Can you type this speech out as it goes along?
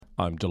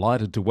I'm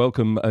delighted to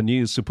welcome a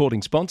new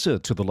supporting sponsor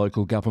to the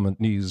Local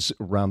Government News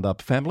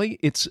Roundup family.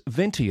 It's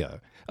Ventia,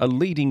 a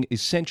leading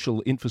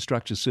essential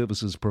infrastructure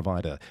services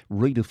provider,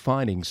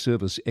 redefining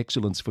service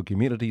excellence for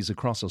communities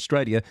across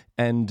Australia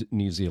and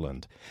New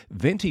Zealand.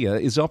 Ventia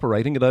is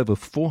operating at over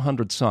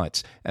 400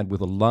 sites and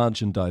with a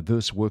large and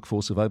diverse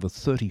workforce of over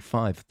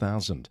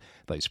 35,000.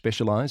 They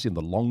specialise in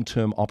the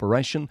long-term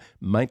operation,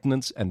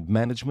 maintenance and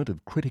management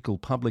of critical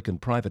public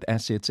and private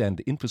assets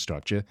and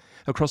infrastructure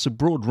across a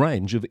broad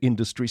range of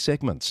industry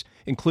segments,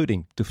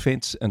 including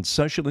defence and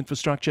social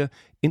infrastructure,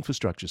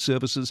 infrastructure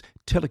services,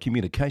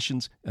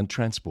 telecommunications and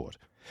transport.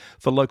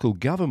 For local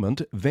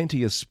government,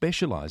 Ventia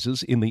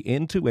specialises in the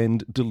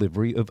end-to-end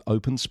delivery of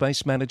open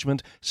space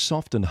management,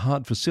 soft and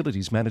hard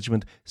facilities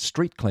management,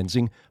 street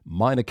cleansing,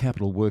 minor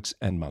capital works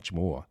and much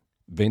more.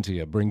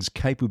 Ventia brings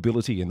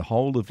capability in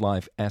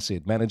whole-of-life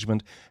asset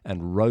management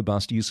and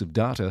robust use of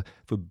data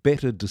for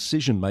better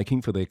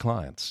decision-making for their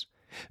clients.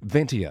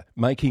 Ventia,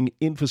 making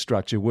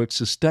infrastructure work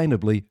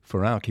sustainably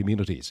for our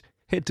communities.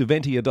 Head to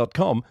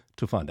ventia.com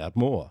to find out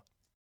more.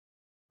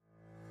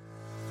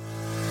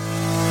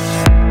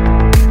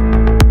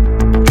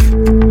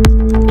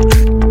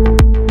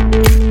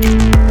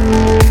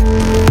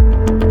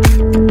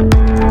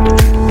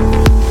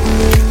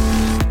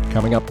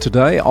 Coming up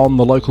today on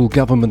the Local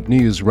Government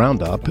News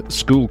Roundup,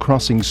 school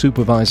crossing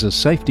supervisor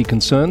safety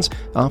concerns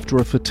after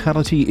a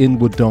fatality in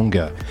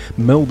Wodonga,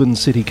 Melbourne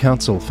City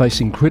Council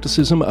facing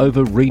criticism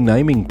over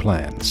renaming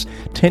plans,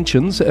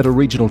 tensions at a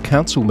regional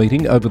council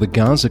meeting over the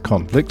Gaza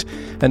conflict,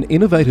 an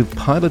innovative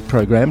pilot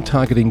program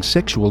targeting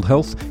sexual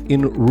health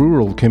in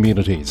rural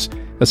communities.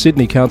 A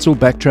Sydney council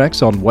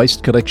backtracks on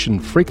waste collection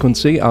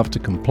frequency after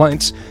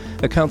complaints,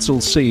 a council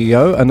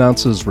CEO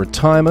announces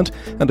retirement,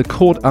 and a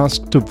court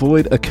asked to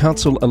void a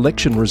council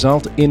election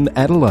result in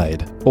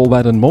Adelaide. All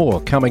that and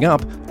more coming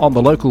up on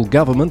the Local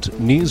Government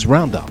News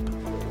Roundup.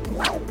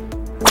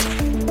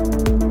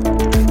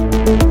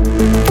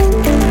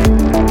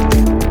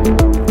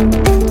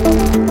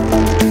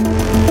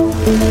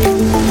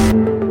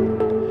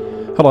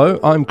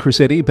 Hello, I'm Chris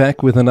Eddy,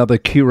 back with another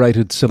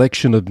curated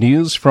selection of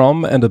news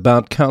from and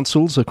about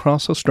councils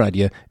across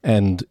Australia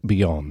and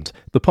beyond.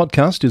 The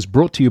podcast is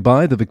brought to you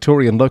by the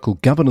Victorian Local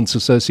Governance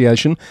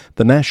Association,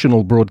 the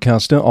national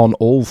broadcaster on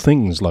all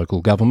things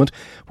local government,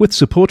 with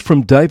support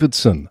from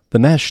Davidson, the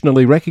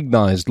nationally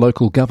recognised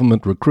local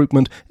government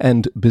recruitment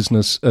and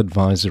business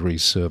advisory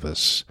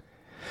service.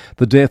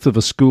 The death of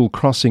a school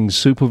crossing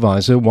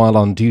supervisor while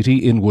on duty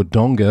in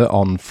Wodonga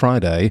on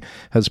Friday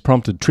has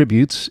prompted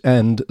tributes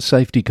and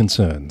safety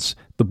concerns.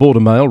 The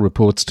Border Mail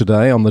reports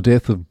today on the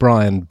death of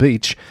Brian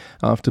Beach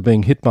after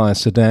being hit by a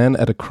sedan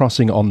at a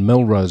crossing on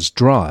Melrose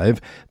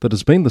Drive that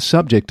has been the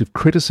subject of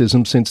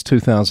criticism since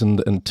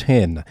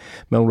 2010.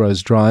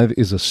 Melrose Drive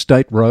is a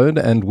state road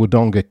and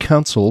Wodonga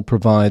Council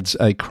provides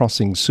a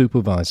crossing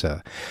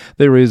supervisor.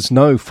 There is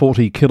no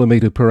 40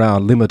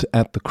 km/h limit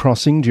at the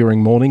crossing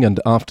during morning and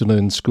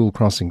afternoon school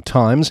crossing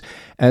times,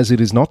 as it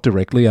is not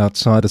directly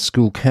outside a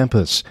school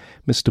campus.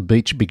 Mr.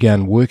 Beach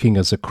began working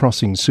as a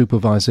crossing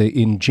supervisor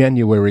in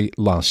January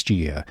last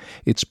year.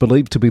 It's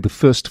believed to be the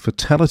first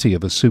fatality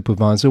of a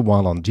supervisor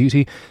while on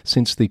duty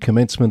since the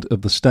commencement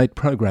of the state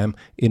program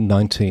in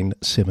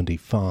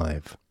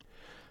 1975.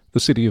 The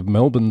City of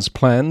Melbourne's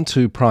plan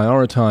to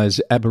prioritise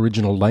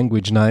Aboriginal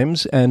language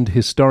names and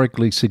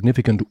historically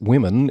significant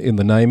women in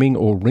the naming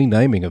or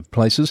renaming of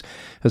places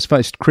has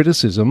faced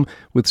criticism,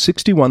 with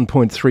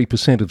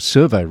 61.3% of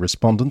survey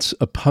respondents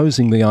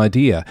opposing the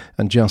idea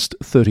and just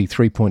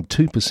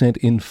 33.2%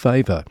 in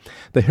favour.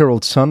 The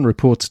Herald Sun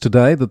reports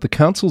today that the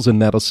Council's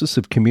analysis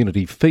of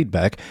community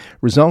feedback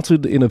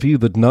resulted in a view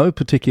that no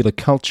particular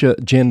culture,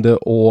 gender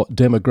or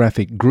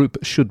demographic group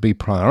should be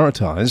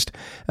prioritised,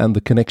 and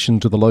the connection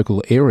to the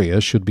local area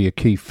should be a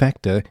key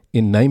factor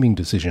in naming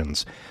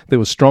decisions. There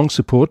was strong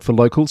support for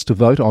locals to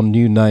vote on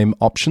new name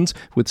options,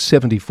 with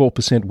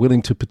 74%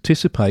 willing to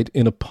participate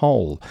in a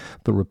poll.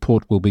 The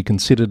report will be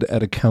considered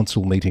at a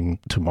council meeting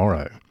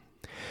tomorrow.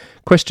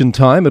 Question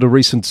time at a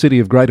recent City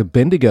of Greater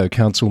Bendigo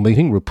Council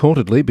meeting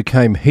reportedly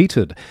became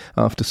heated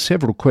after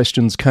several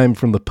questions came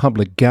from the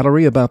public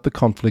gallery about the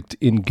conflict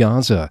in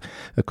Gaza.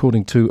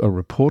 According to a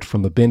report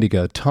from the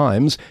Bendigo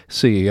Times,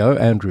 CEO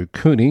Andrew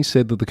Cooney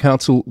said that the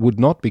council would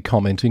not be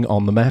commenting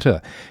on the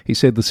matter. He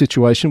said the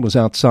situation was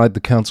outside the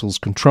council's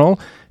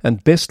control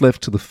and best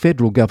left to the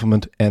federal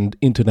government and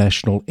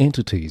international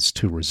entities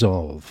to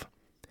resolve.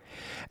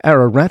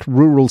 Ararat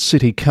Rural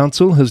City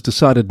Council has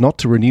decided not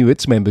to renew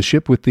its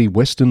membership with the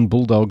Western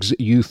Bulldogs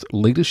Youth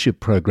Leadership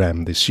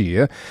Program this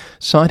year,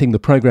 citing the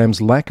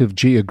program's lack of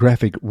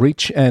geographic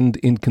reach and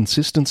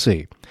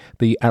inconsistency.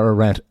 The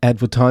Ararat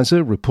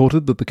Advertiser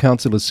reported that the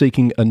council is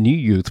seeking a new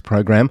youth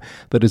program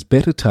that is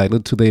better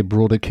tailored to their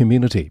broader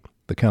community.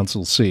 The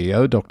council's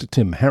CEO, Dr.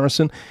 Tim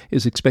Harrison,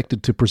 is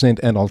expected to present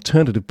an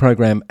alternative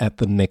program at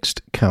the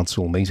next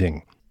council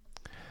meeting.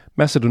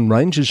 Macedon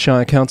Ranges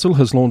Shire Council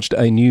has launched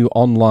a new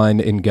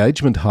online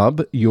engagement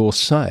hub, Your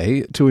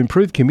Say, to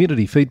improve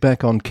community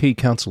feedback on key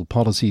council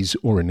policies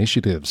or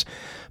initiatives.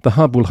 The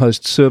hub will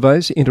host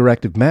surveys,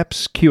 interactive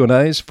maps,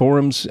 Q&As,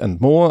 forums and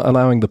more,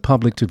 allowing the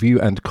public to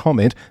view and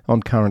comment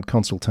on current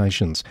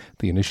consultations.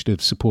 The initiative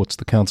supports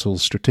the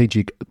Council's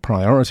strategic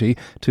priority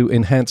to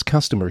enhance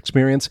customer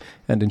experience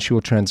and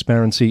ensure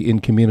transparency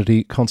in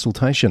community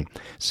consultation.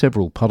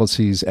 Several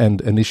policies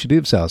and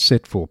initiatives are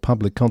set for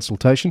public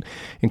consultation,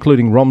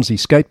 including Romsey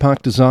Skate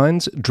Park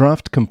designs,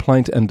 draft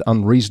complaint and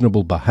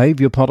unreasonable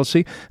behaviour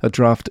policy, a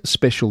draft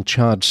special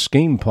charge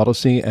scheme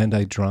policy and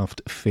a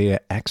draft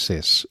fair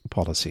access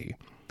policy.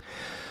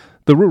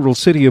 The rural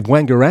city of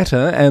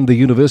Wangaratta and the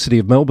University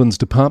of Melbourne's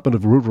Department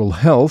of Rural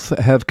Health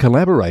have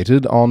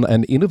collaborated on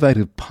an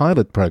innovative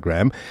pilot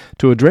program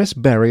to address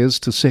barriers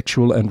to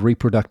sexual and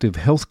reproductive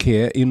health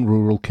care in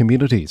rural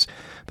communities.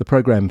 The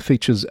program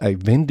features a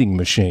vending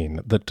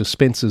machine that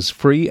dispenses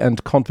free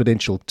and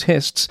confidential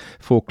tests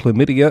for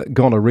chlamydia,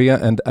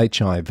 gonorrhea and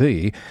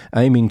HIV,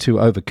 aiming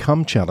to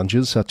overcome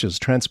challenges such as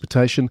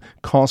transportation,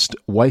 cost,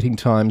 waiting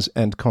times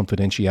and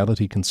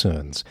confidentiality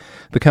concerns.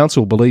 The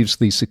Council believes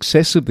the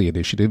success of the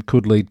initiative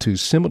could lead to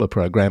similar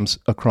programs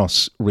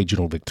across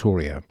regional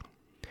Victoria.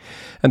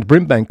 And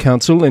Brimbank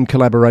Council, in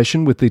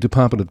collaboration with the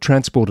Department of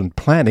Transport and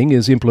Planning,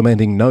 is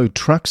implementing no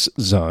trucks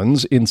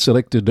zones in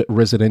selected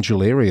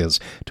residential areas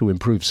to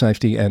improve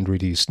safety and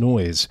reduce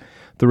noise.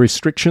 The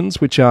restrictions,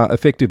 which are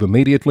effective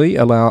immediately,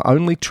 allow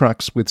only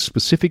trucks with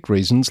specific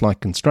reasons like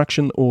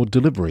construction or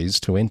deliveries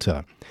to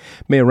enter.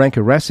 Mayor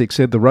Ranka Rasic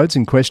said the roads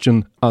in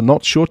question are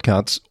not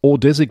shortcuts or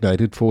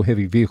designated for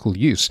heavy vehicle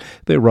use.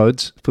 They're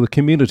roads for the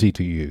community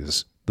to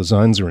use. The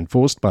zones are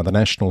enforced by the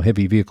National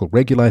Heavy Vehicle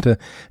Regulator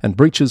and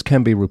breaches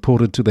can be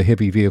reported to the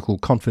Heavy Vehicle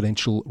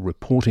Confidential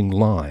Reporting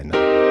Line.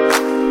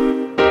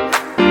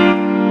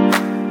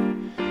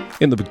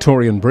 In the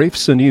Victorian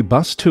Briefs, a new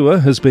bus tour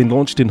has been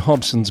launched in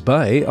Hobsons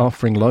Bay,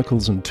 offering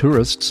locals and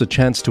tourists a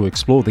chance to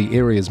explore the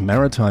area's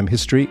maritime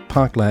history,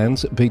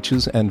 parklands,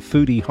 beaches and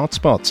foodie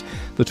hotspots.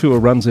 The tour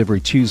runs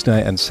every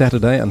Tuesday and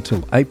Saturday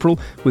until April,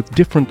 with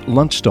different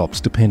lunch stops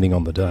depending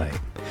on the day.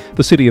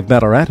 The City of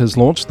Ballarat has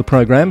launched the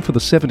program for the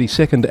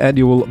 72nd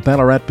annual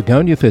Ballarat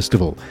Begonia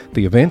Festival.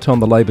 The event on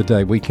the Labor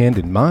Day weekend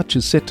in March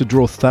is set to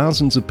draw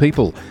thousands of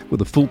people,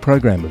 with a full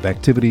program of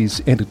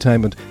activities,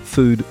 entertainment,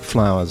 food,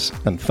 flowers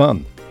and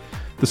fun.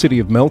 The City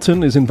of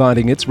Melton is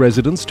inviting its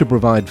residents to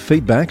provide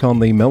feedback on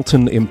the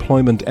Melton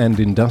Employment and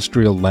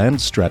Industrial Land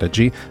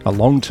Strategy, a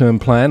long-term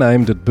plan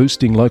aimed at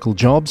boosting local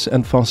jobs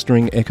and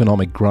fostering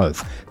economic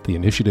growth. The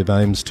initiative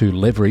aims to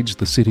leverage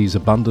the city's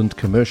abundant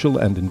commercial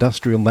and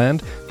industrial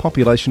land,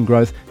 population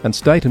growth and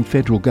state and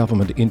federal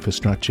government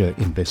infrastructure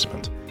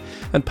investment.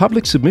 And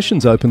public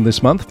submissions open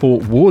this month for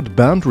ward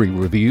boundary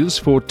reviews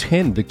for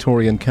 10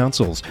 Victorian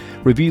councils.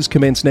 Reviews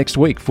commence next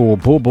week for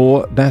Baw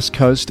Baw, Bass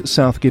Coast,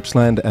 South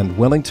Gippsland and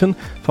Wellington,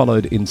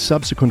 followed in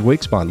subsequent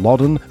weeks by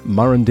Loddon,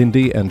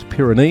 Murrindindi and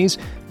Pyrenees,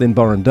 then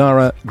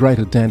Borrandara,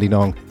 Greater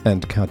Dandenong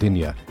and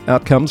Cardinia.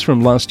 Outcomes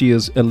from last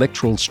year's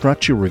electoral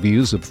structure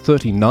reviews of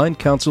 39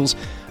 councils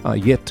are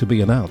yet to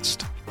be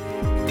announced.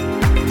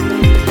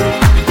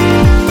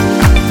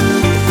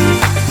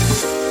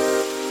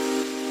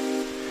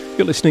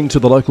 You're listening to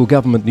the Local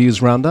Government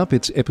News Roundup.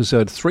 It's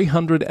episode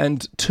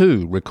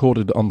 302,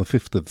 recorded on the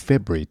 5th of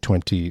February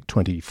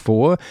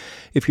 2024.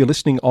 If you're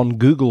listening on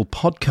Google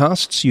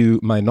Podcasts, you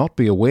may not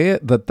be aware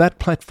that that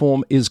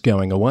platform is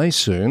going away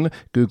soon.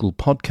 Google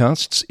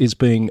Podcasts is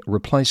being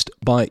replaced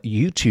by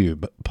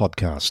YouTube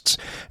Podcasts,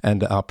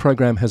 and our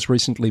program has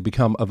recently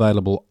become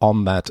available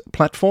on that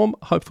platform,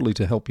 hopefully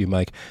to help you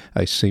make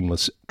a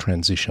seamless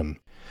transition.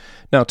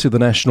 Now to the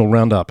National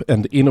Roundup.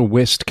 And Inner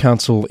West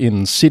Council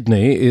in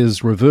Sydney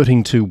is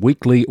reverting to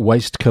weekly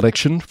waste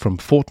collection from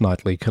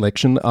fortnightly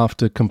collection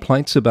after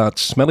complaints about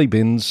smelly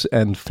bins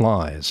and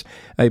flies.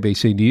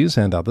 ABC News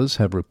and others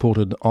have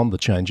reported on the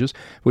changes,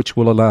 which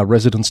will allow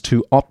residents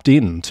to opt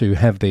in to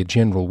have their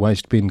general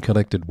waste bin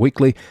collected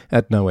weekly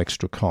at no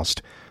extra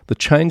cost. The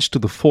change to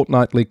the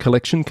fortnightly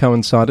collection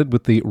coincided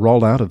with the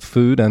rollout of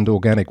food and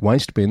organic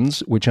waste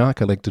bins, which are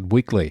collected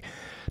weekly.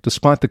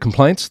 Despite the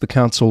complaints, the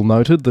council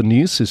noted the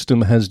new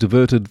system has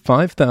diverted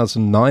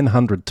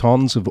 5,900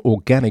 tonnes of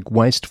organic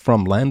waste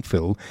from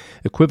landfill,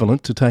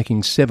 equivalent to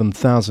taking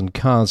 7,000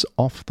 cars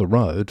off the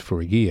road for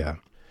a year.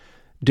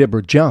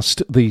 Deborah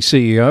Just, the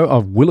CEO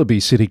of Willoughby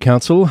City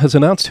Council, has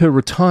announced her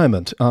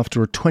retirement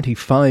after a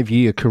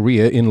 25-year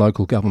career in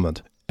local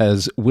government.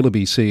 As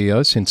Willoughby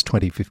CEO since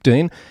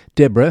 2015,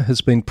 Deborah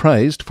has been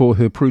praised for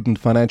her prudent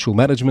financial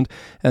management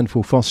and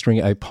for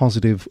fostering a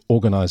positive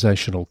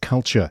organisational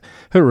culture.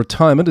 Her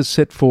retirement is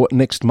set for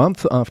next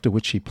month, after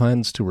which she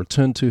plans to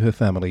return to her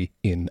family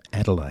in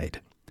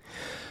Adelaide.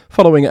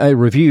 Following a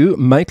review,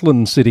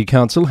 Maitland City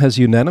Council has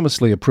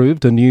unanimously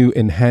approved a new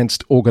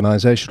enhanced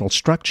organisational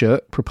structure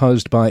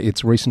proposed by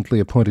its recently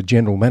appointed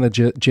General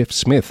Manager, Jeff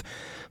Smith.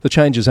 The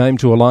changes aim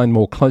to align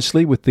more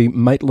closely with the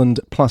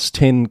Maitland Plus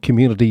 10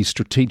 Community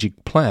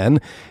Strategic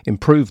Plan,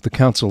 improve the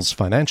Council's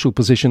financial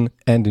position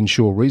and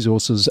ensure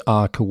resources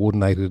are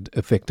coordinated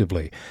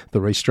effectively. The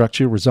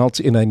restructure results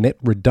in a net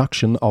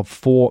reduction of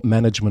 4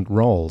 management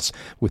roles,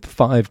 with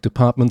 5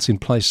 departments in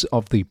place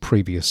of the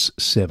previous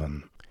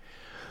 7.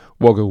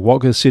 Wagga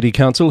Wagga City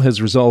Council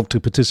has resolved to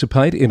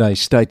participate in a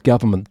state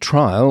government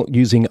trial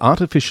using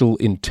artificial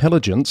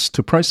intelligence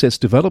to process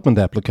development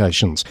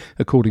applications,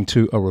 according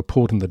to a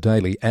report in the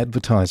Daily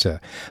Advertiser.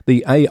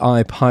 The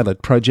AI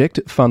pilot project,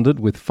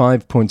 funded with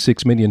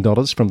 $5.6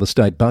 million from the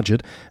state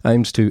budget,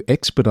 aims to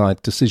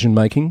expedite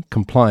decision-making,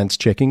 compliance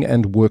checking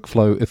and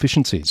workflow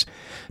efficiencies.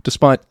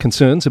 Despite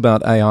concerns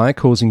about AI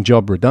causing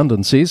job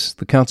redundancies,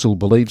 the council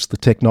believes the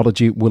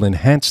technology will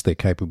enhance their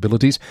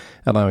capabilities,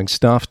 allowing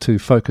staff to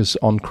focus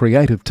on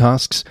creative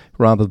tasks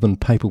rather than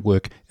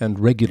paperwork and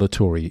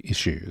regulatory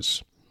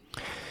issues.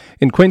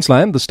 In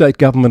Queensland, the state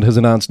government has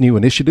announced new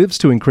initiatives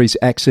to increase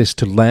access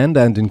to land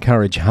and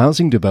encourage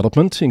housing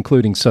development,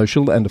 including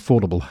social and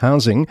affordable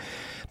housing.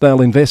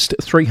 They'll invest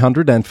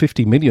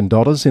 $350 million in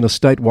a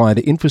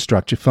statewide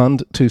infrastructure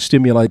fund to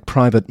stimulate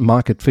private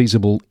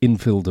market-feasible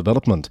infill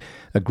development.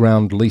 A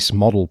ground lease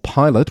model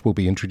pilot will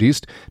be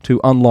introduced to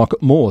unlock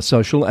more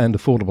social and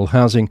affordable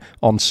housing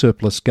on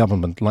surplus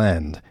government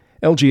land.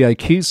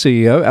 LGAQ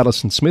CEO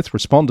Alison Smith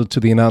responded to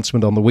the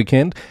announcement on the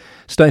weekend,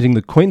 stating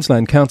that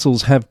Queensland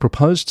councils have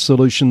proposed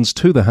solutions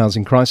to the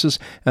housing crisis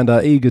and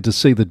are eager to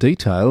see the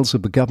details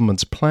of the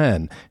government's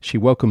plan. She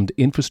welcomed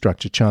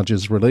infrastructure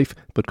charges relief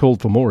but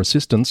called for more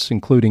assistance,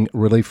 including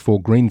relief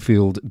for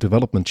greenfield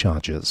development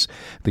charges.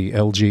 The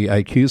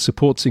LGAQ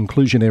supports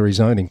inclusionary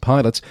zoning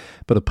pilots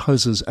but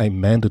opposes a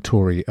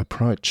mandatory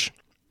approach.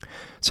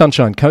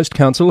 Sunshine Coast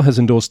Council has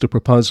endorsed a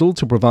proposal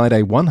to provide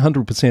a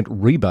 100%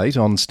 rebate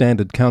on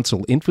standard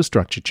council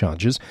infrastructure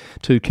charges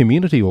to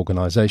community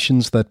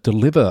organisations that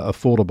deliver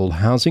affordable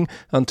housing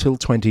until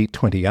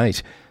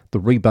 2028. The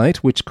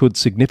rebate, which could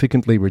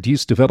significantly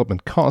reduce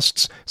development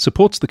costs,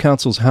 supports the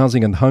council's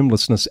Housing and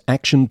Homelessness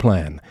Action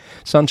Plan.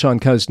 Sunshine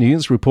Coast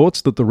News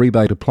reports that the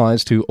rebate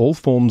applies to all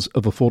forms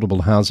of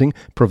affordable housing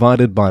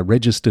provided by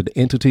registered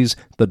entities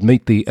that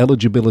meet the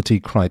eligibility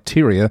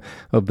criteria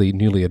of the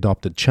newly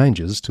adopted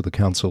changes to the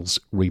council's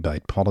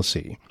rebate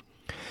policy.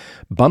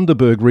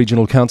 Bundaberg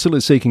Regional Council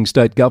is seeking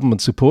state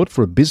government support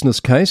for a business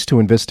case to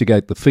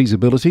investigate the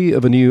feasibility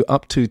of a new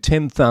up to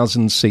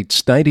 10,000-seat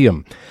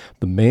stadium.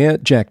 The Mayor,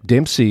 Jack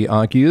Dempsey,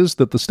 argues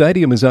that the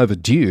stadium is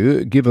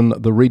overdue given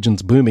the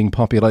region's booming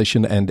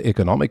population and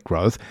economic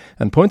growth,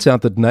 and points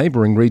out that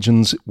neighbouring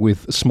regions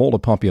with smaller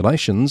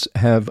populations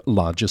have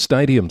larger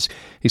stadiums.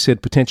 He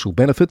said potential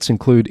benefits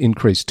include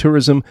increased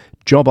tourism,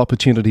 job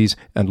opportunities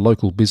and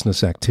local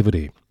business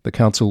activity. The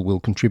council will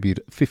contribute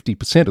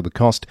 50% of the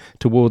cost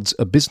towards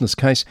a business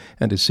case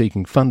and is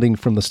seeking funding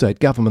from the state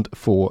government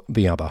for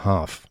the other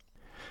half.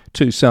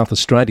 To South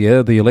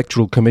Australia, the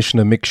Electoral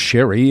Commissioner Mick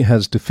Sherry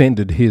has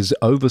defended his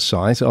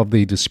oversight of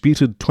the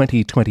disputed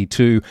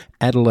 2022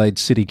 Adelaide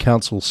City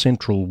Council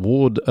Central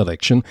Ward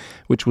election,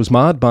 which was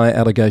marred by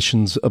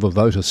allegations of a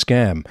voter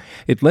scam.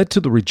 It led to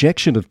the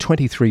rejection of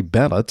 23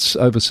 ballots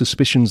over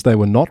suspicions they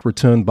were not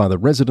returned by the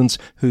residents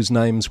whose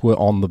names were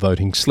on the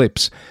voting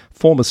slips.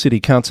 Former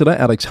City Councillor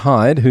Alex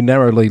Hyde, who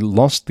narrowly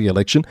lost the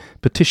election,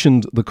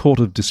 petitioned the Court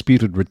of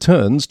Disputed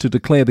Returns to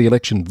declare the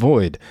election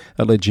void,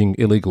 alleging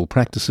illegal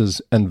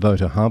practices and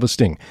voter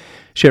harvesting.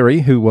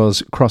 Sherry, who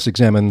was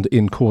cross-examined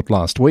in court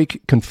last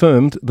week,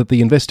 confirmed that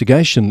the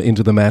investigation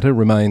into the matter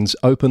remains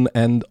open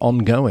and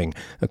ongoing,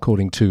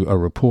 according to a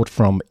report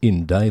from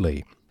In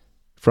Daily.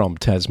 From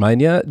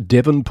Tasmania,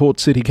 Devonport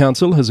City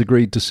Council has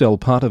agreed to sell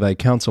part of a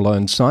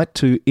council-owned site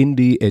to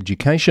Indie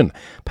Education,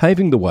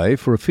 paving the way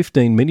for a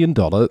 $15 million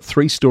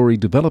three-storey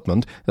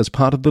development as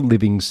part of the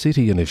Living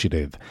City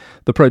initiative.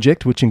 The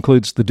project, which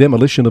includes the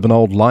demolition of an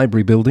old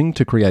library building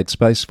to create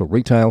space for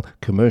retail,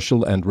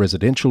 commercial and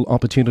residential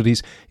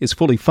opportunities, is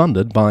fully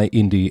funded by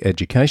Indie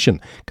Education.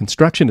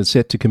 Construction is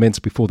set to commence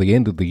before the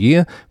end of the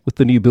year, with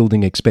the new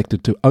building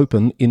expected to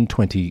open in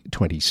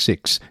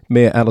 2026.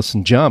 Mayor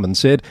Alison Jarman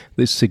said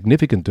this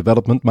significant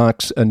development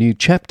marks a new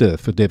chapter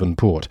for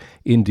Devonport.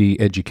 Indie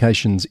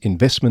Education's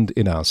investment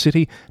in our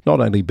city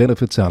not only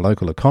benefits our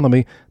local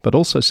economy, but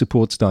also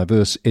supports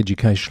diverse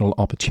educational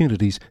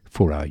opportunities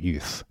for our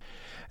youth.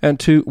 And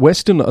to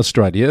Western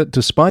Australia,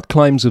 despite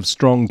claims of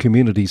strong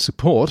community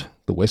support,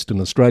 the Western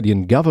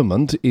Australian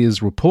government is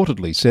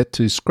reportedly set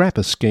to scrap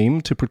a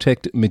scheme to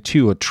protect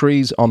mature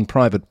trees on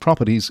private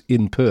properties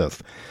in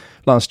Perth.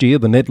 Last year,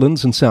 the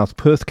Nedlands and South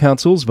Perth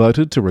councils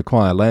voted to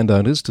require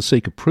landowners to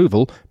seek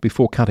approval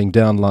before cutting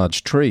down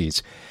large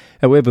trees.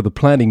 However, the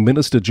Planning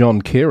Minister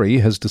John Carey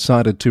has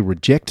decided to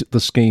reject the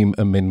scheme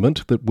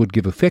amendment that would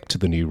give effect to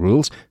the new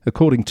rules,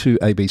 according to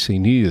ABC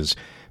News.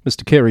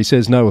 Mr Carey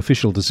says no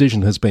official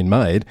decision has been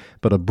made,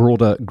 but a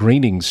broader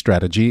greening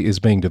strategy is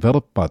being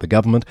developed by the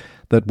government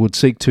that would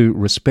seek to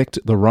respect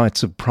the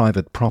rights of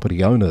private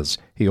property owners.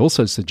 He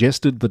also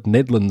suggested that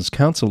Nedlands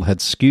Council had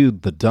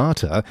skewed the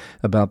data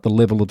about the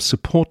level of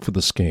support for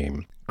the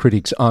scheme.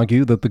 Critics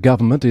argue that the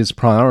government is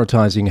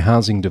prioritising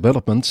housing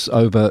developments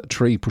over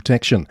tree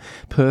protection.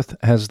 Perth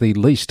has the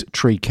least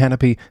tree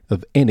canopy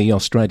of any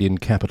Australian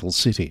capital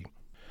city.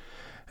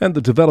 And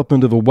the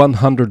development of a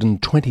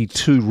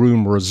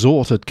 122-room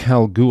resort at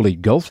Kalgoorlie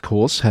Golf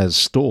Course has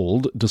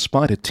stalled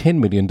despite a $10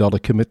 million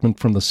commitment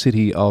from the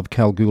city of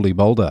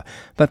Kalgoorlie-Boulder.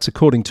 That's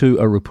according to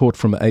a report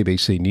from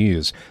ABC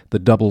News. The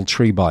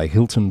Doubletree by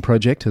Hilton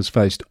project has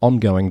faced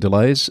ongoing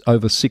delays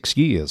over 6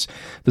 years.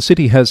 The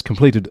city has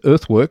completed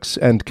earthworks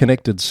and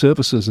connected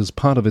services as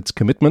part of its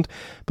commitment,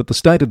 but the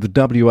state of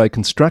the WA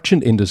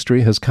construction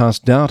industry has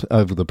cast doubt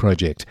over the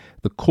project.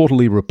 The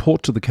quarterly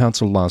report to the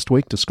council last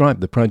week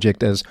described the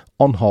project as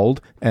on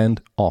hold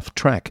and off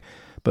track.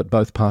 But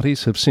both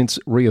parties have since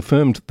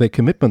reaffirmed their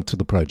commitment to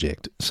the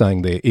project,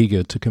 saying they're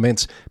eager to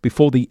commence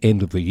before the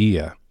end of the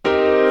year.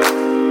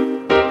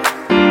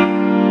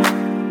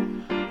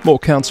 More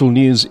council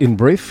news in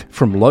brief.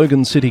 From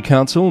Logan City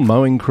Council,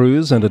 mowing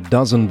crews and a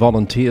dozen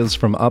volunteers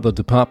from other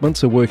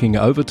departments are working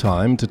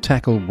overtime to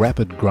tackle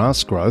rapid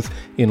grass growth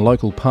in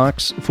local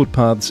parks,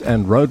 footpaths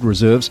and road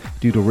reserves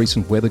due to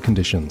recent weather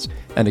conditions.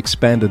 An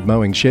expanded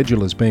mowing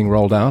schedule is being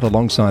rolled out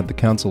alongside the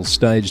council's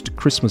staged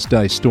Christmas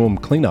Day storm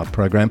clean-up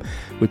program,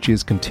 which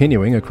is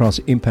continuing across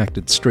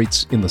impacted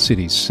streets in the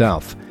city's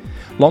south.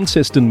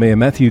 Launceston Mayor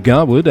Matthew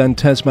Garwood and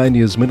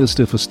Tasmania's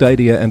Minister for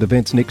Stadia and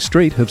Events Nick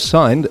Street have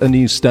signed a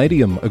new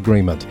stadium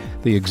agreement.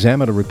 The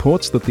Examiner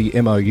reports that the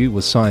MOU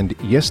was signed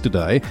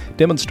yesterday,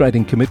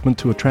 demonstrating commitment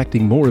to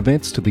attracting more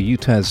events to the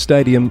UTAS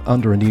Stadium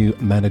under a new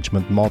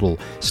management model.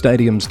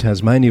 Stadiums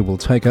Tasmania will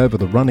take over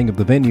the running of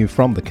the venue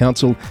from the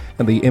council,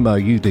 and the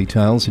MOU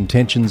details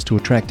intentions to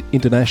attract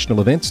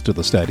international events to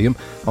the stadium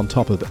on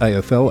top of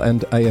AFL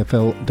and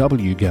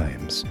AFLW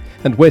games.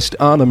 And West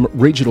Arnhem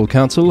Regional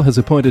Council has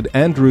appointed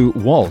Andrew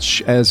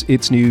Walsh as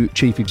its new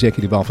Chief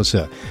Executive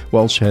Officer.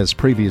 Walsh has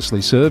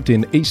previously served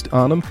in East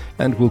Arnhem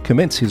and will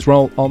commence his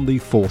role on the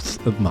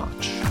 4th of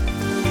March.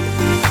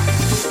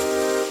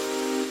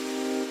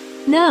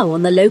 Now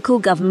on the local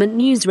government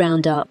news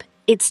roundup,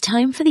 it's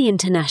time for the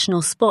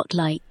International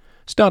Spotlight.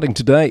 Starting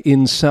today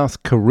in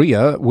South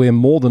Korea, where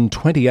more than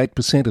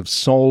 28% of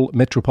Seoul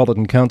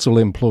Metropolitan Council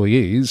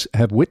employees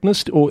have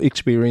witnessed or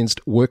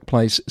experienced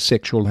workplace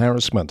sexual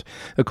harassment,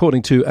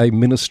 according to a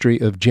Ministry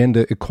of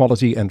Gender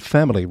Equality and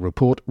Family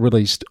report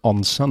released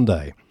on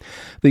Sunday.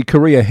 The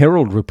Korea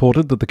Herald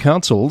reported that the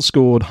council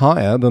scored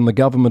higher than the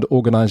government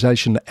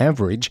organisation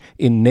average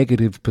in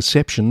negative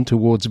perception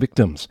towards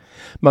victims.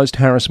 Most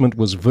harassment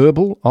was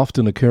verbal,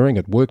 often occurring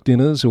at work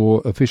dinners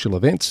or official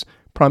events,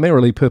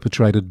 primarily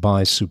perpetrated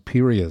by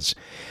superiors.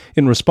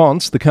 In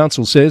response, the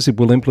council says it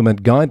will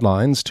implement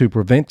guidelines to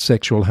prevent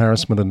sexual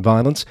harassment and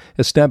violence,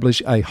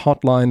 establish a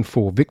hotline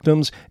for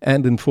victims,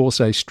 and enforce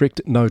a strict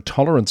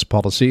no-tolerance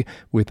policy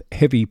with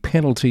heavy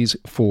penalties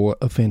for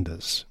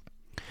offenders.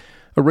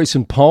 A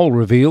recent poll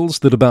reveals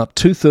that about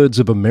two-thirds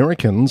of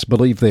Americans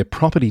believe their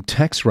property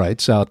tax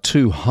rates are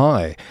too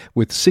high,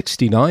 with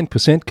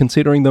 69%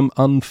 considering them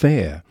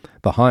unfair.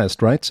 The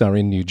highest rates are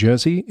in New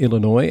Jersey,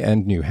 Illinois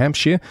and New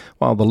Hampshire,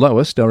 while the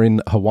lowest are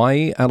in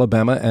Hawaii,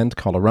 Alabama and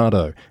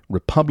Colorado.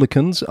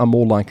 Republicans are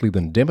more likely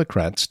than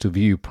Democrats to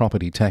view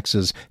property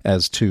taxes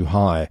as too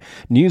high.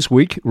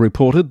 Newsweek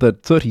reported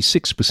that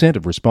 36%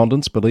 of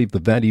respondents believe the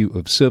value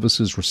of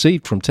services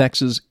received from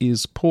taxes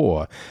is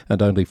poor,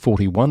 and only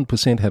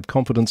 41% have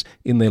confidence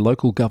in their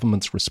local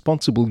government's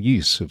responsible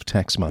use of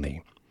tax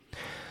money.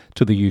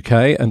 To the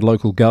UK, and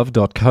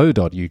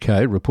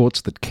localgov.co.uk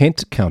reports that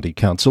Kent County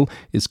Council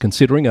is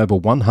considering over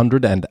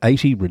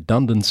 180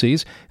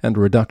 redundancies and a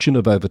reduction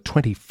of over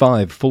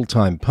 25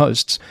 full-time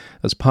posts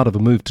as part of a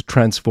move to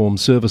transform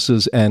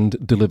services and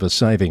deliver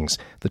savings.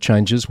 The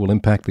changes will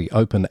impact the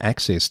open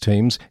access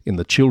teams in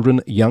the Children,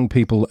 Young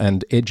People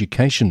and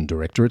Education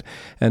Directorate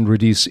and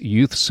reduce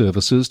youth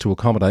services to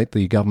accommodate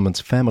the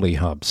government's family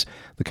hubs.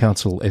 The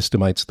council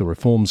estimates the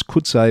reforms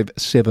could save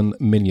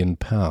 £7 million.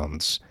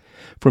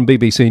 From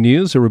BBC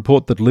News, a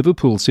report that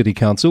Liverpool City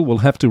Council will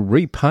have to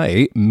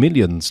repay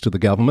millions to the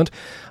government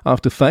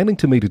after failing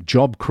to meet a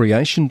job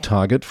creation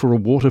target for a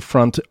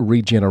waterfront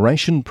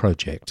regeneration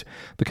project.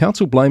 The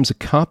council blames a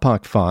car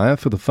park fire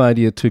for the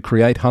failure to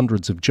create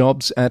hundreds of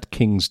jobs at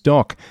King's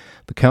Dock.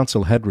 The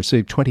council had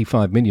received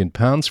 £25 million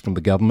from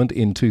the government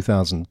in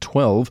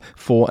 2012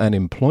 for an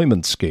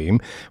employment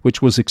scheme,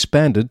 which was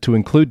expanded to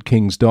include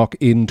King's Dock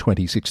in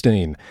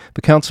 2016.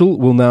 The council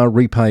will now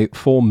repay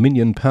 £4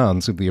 million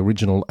of the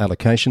original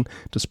allocation,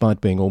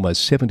 despite being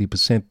almost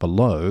 70%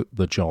 below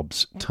the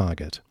jobs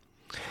target.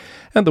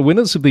 And the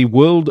winners of the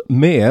World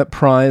Mayor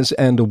Prize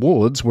and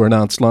Awards were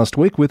announced last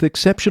week, with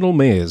exceptional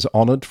mayors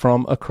honoured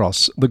from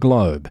across the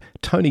globe.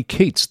 Tony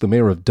Keats, the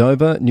Mayor of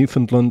Dover,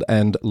 Newfoundland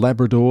and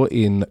Labrador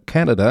in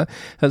Canada,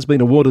 has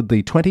been awarded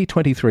the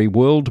 2023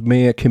 World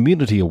Mayor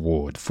Community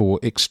Award for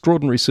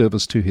extraordinary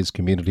service to his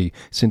community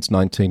since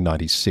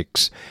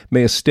 1996.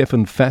 Mayor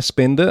Stefan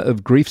Fassbender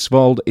of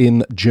Greifswald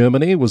in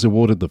Germany was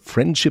awarded the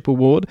Friendship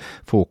Award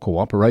for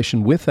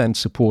cooperation with and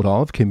support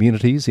of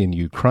communities in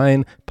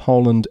Ukraine,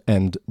 Poland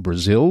and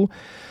Brazil.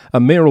 A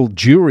mayoral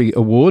jury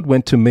award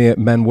went to Mayor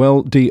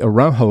Manuel de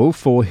Araujo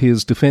for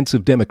his defence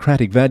of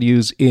democratic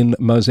values in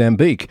Mozambique.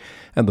 Mozambique.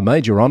 And the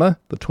major honour,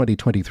 the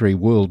 2023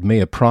 World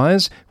Mayor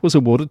Prize, was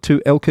awarded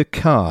to Elke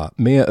Kahr,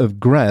 Mayor of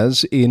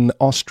Graz in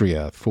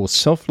Austria, for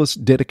selfless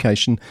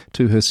dedication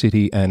to her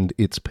city and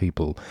its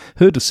people.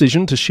 Her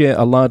decision to share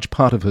a large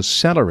part of her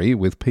salary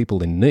with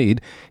people in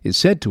need is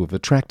said to have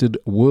attracted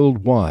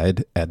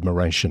worldwide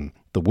admiration.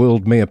 The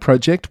World Mayor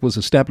Project was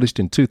established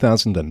in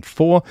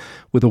 2004,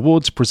 with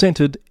awards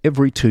presented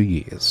every 2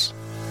 years.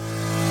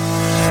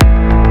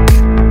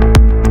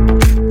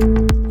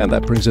 And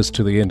that brings us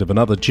to the end of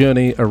another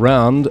journey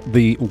around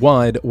the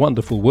wide,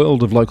 wonderful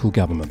world of local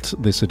government.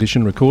 This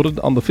edition recorded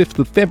on the 5th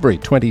of February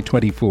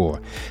 2024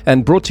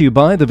 and brought to you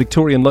by the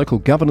Victorian Local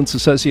Governance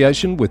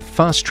Association, with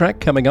Fast Track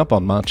coming up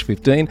on March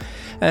 15,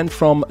 and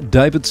from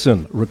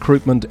Davidson,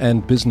 recruitment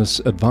and business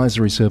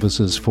advisory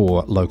services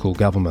for local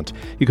government.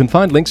 You can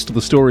find links to the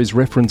stories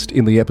referenced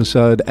in the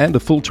episode and a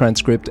full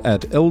transcript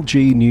at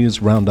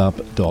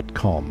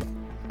lgnewsroundup.com.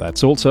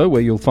 That's also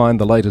where you'll find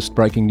the latest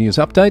breaking news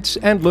updates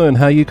and learn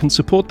how you can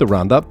support the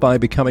Roundup by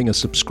becoming a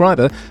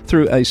subscriber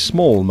through a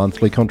small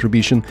monthly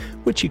contribution,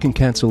 which you can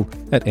cancel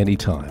at any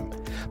time.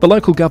 The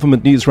Local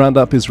Government News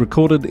Roundup is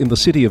recorded in the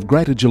city of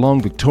Greater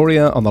Geelong,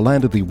 Victoria, on the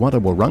land of the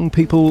Wadawurrung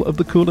people of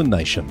the Kulin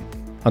Nation.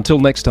 Until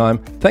next time,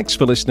 thanks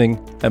for listening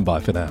and bye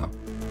for now.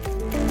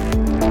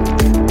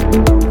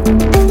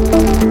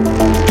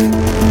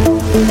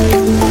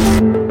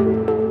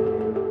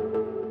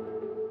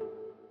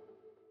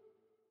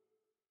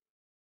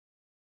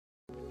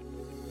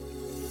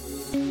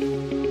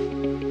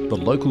 The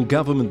Local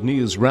Government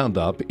News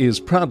Roundup is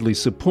proudly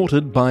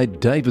supported by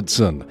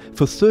Davidson.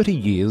 For 30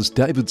 years,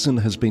 Davidson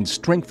has been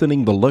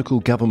strengthening the local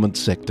government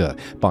sector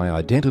by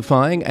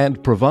identifying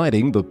and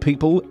providing the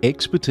people,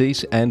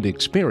 expertise and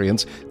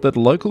experience that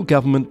local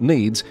government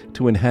needs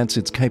to enhance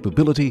its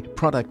capability,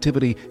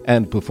 productivity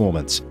and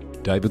performance.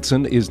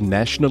 Davidson is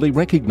nationally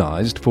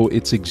recognised for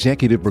its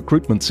executive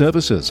recruitment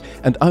services,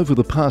 and over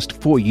the past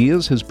 4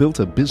 years has built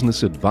a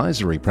business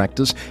advisory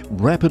practice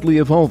rapidly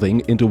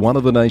evolving into one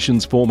of the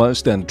nation's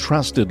foremost and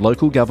trusted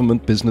local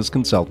government business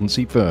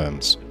consultancy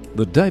firms.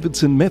 The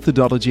Davidson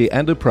methodology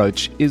and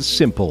approach is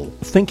simple: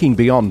 thinking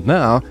beyond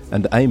now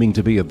and aiming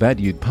to be a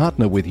valued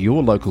partner with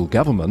your local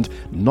government,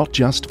 not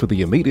just for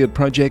the immediate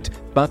project,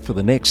 but for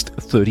the next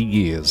 30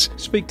 years.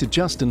 Speak to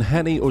Justin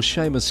Hannay or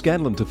Seamus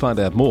Scanlon to find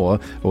out more,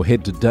 or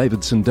head to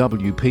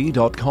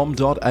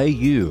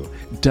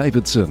davidsonwp.com.au.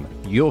 Davidson,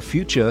 your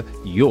future,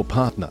 your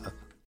partner.